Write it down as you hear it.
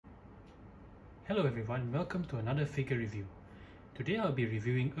Hello everyone, welcome to another figure review. Today I'll be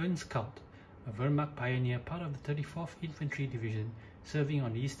reviewing Ernst Kalt, a Wehrmacht pioneer part of the 34th Infantry Division serving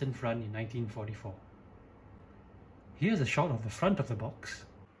on the Eastern Front in 1944. Here's a shot of the front of the box,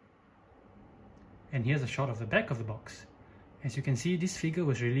 and here's a shot of the back of the box. As you can see, this figure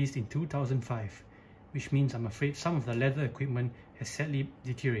was released in 2005, which means I'm afraid some of the leather equipment has sadly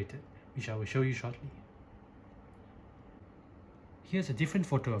deteriorated, which I will show you shortly. Here's a different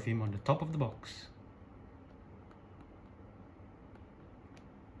photo of him on the top of the box.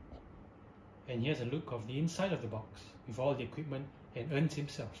 And here's a look of the inside of the box with all the equipment and Ernst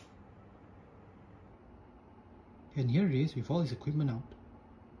himself. And here he is with all his equipment out.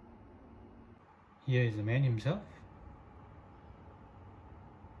 Here is the man himself.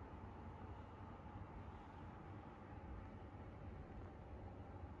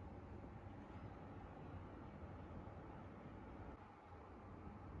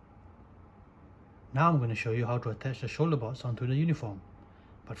 Now I'm going to show you how to attach the shoulder bolts onto the uniform.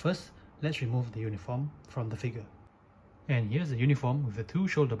 But first, let's remove the uniform from the figure. And here's the uniform with the two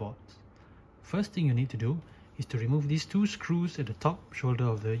shoulder bolts. First thing you need to do is to remove these two screws at the top shoulder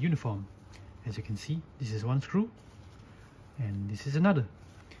of the uniform. As you can see, this is one screw and this is another.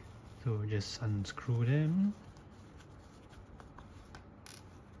 So just unscrew them.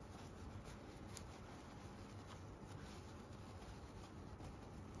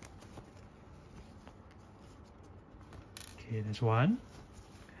 Okay, there's one.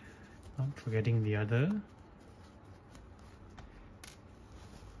 Not forgetting the other.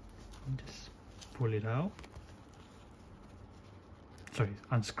 Just pull it out. Sorry,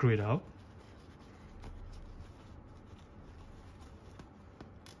 unscrew it out.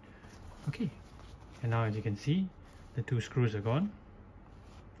 Okay, and now as you can see, the two screws are gone.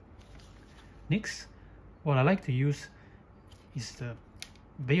 Next, what I like to use is the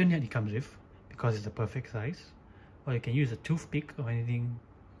bayonet it comes with, because it's the perfect size. Or you can use a toothpick or anything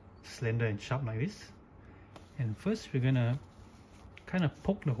slender and sharp like this. And first we're gonna kind of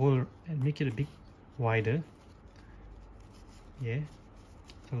poke the hole and make it a bit wider. Yeah,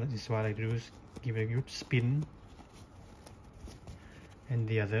 so this is what I do, is give it a good spin. And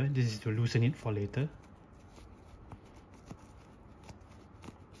the other, this is to loosen it for later.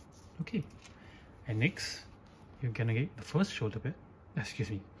 Okay, and next you're gonna get the first shoulder bit.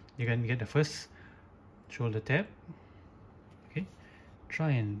 You're gonna get the first shoulder tab. Okay,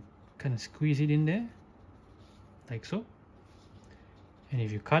 try and kind of squeeze it in there like so. And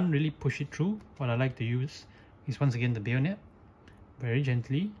if you can't really push it through, what I like to use is once again the bayonet. Very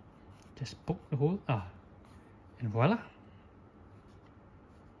gently just poke the hole, and voila.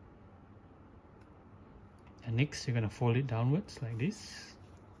 And next you're going to fold it downwards like this.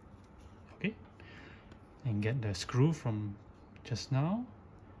 Okay, and get the screw from just now,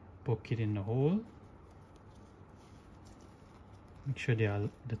 poke it in the hole. Make sure the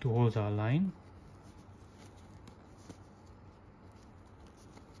two holes are aligned.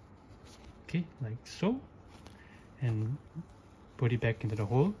 Okay, like so. And put it back into the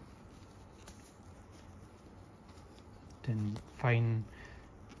hole. Then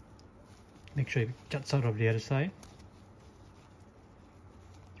make sure it juts out of the other side.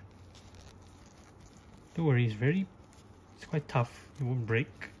 Don't worry, it's quite tough. It won't break,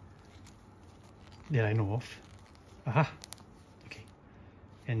 that I know of. Aha! Okay,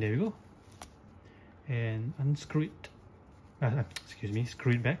 and there we go. And unscrew it.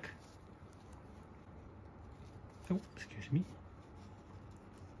 Screw it back. Oh, excuse me.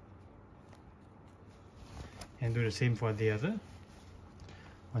 And do the same for the other.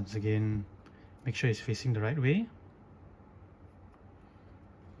 Once again, make sure it's facing the right way.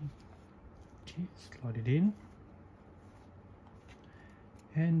 Okay, slot it in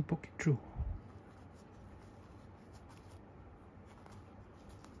and poke it through.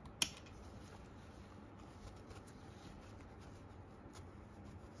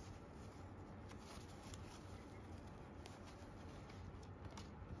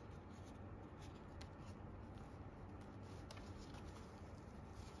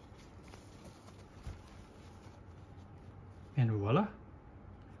 And voila,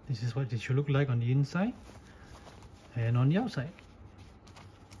 this is what it should look like on the inside and on the outside.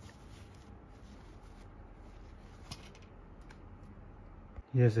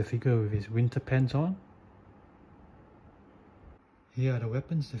 Here's the figure with his winter pants on. Here are the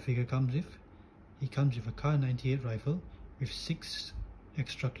weapons the figure comes with. He comes with a Kar 98 rifle with 6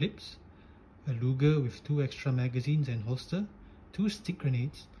 extra clips, a Luger with 2 extra magazines and holster, 2 stick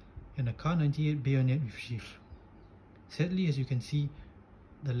grenades, and a Kar 98 bayonet with sheath. Sadly, as you can see,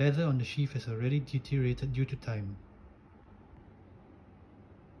 the leather on the sheath has already deteriorated due to time.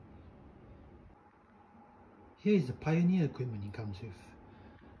 Here is the pioneer equipment he comes with.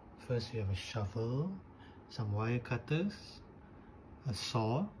 First we have a shovel, some wire cutters, a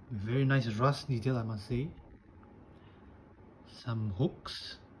saw with very nice rust detail I must say, some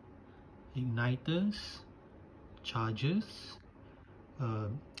hooks, igniters, chargers, not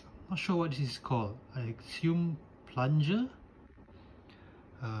sure what this is called, I assume plunger,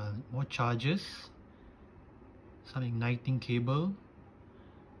 more chargers, some igniting cable,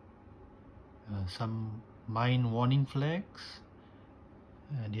 some mine warning flags,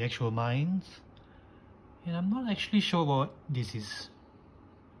 the actual mines, and I'm not actually sure what this is.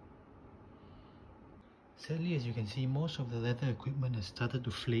 Sadly, as you can see, most of the leather equipment has started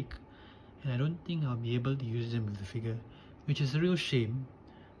to flake, and I don't think I'll be able to use them with the figure, which is a real shame,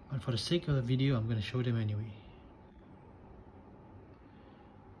 but for the sake of the video I'm going to show them anyway.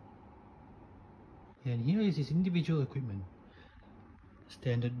 And here is his individual equipment: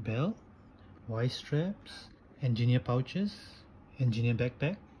 standard belt, Y straps, engineer pouches, engineer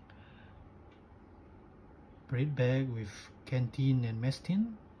backpack, bread bag with canteen and mess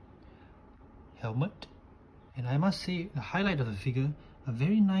tin, helmet, and I must say the highlight of the figure, a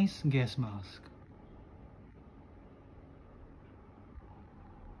very nice gas mask.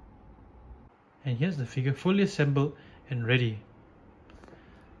 And here's the figure fully assembled and ready.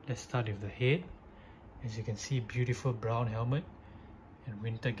 Let's start with the head. As you can see, beautiful brown helmet and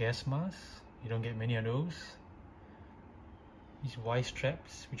winter gas mask. You don't get many of those. These Y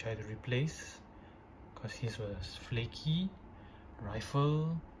straps, which I had to replace because his was flaky.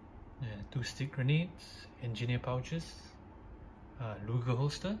 Rifle, 2 stick grenades, engineer pouches, Luger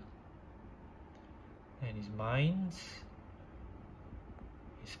holster, and his mines,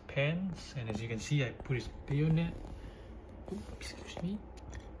 his pants, and as you can see I put his bayonet, excuse me,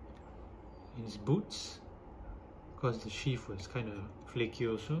 in his boots because the sheath was kind of flaky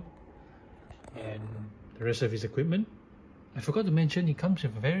also, and the rest of his equipment. I forgot to mention he comes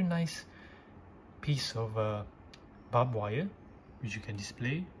with a very nice piece of barbed wire which you can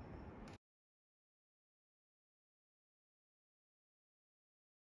display.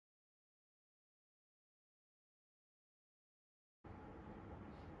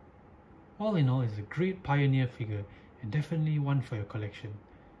 All in all, it's a great pioneer figure and definitely one for your collection.